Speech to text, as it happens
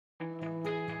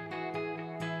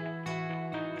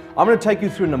I'm going to take you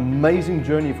through an amazing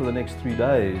journey for the next 3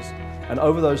 days, and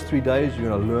over those 3 days you're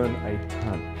going to learn a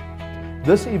ton.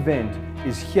 This event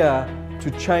is here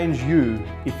to change you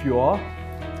if you are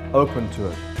open to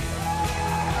it.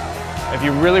 If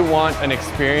you really want an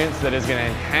experience that is going to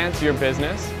enhance your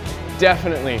business,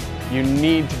 definitely you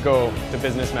need to go to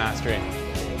Business Mastery.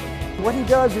 What he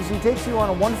does is he takes you on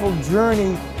a wonderful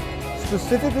journey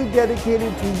specifically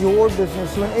dedicated to your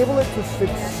business to enable it to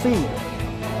succeed.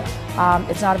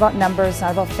 It's not about numbers, it's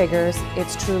not about figures,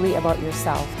 it's truly about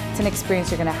yourself. It's an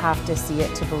experience you're going to have to see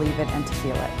it, to believe it, and to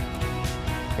feel it.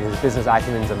 His business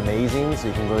acumen is amazing, so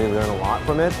you can really learn a lot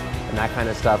from it, and that kind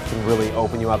of stuff can really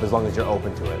open you up as long as you're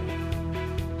open to it.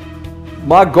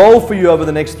 My goal for you over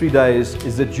the next 3 days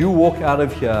is that you walk out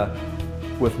of here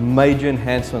with major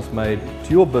enhancements made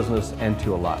to your business and to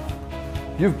your life.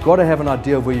 You've got to have an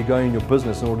idea of where you're going in your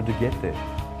business in order to get there.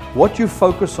 What you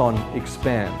focus on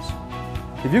expands.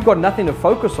 If you've got nothing to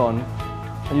focus on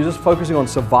and you're just focusing on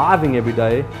surviving every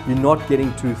day, you're not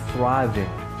getting to thriving.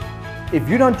 If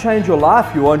you don't change your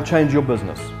life, you won't change your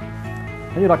business.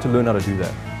 And you'd like to learn how to do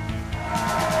that.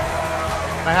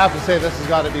 I have to say this has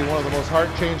got to be one of the most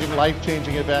heart-changing,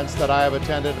 life-changing events that I have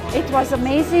attended. It was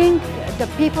amazing. The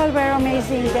people were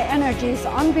amazing. The energy is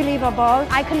unbelievable.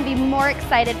 I couldn't be more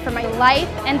excited for my life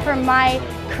and for my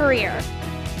career.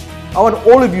 I want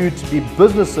all of you to be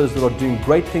businesses that are doing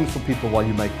great things for people while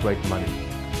you make great money.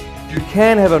 You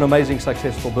can have an amazing,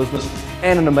 successful business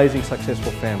and an amazing,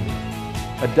 successful family.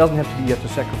 It doesn't have to be you have to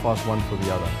sacrifice one for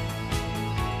the other.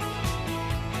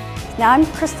 Now I'm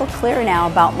crystal clear now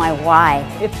about my why.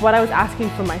 It's what I was asking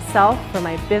for myself, for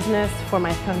my business, for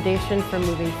my foundation, for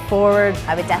moving forward.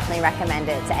 I would definitely recommend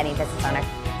it to any business owner.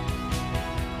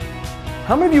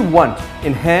 How many of you want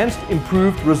enhanced,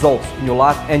 improved results in your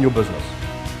life and your business?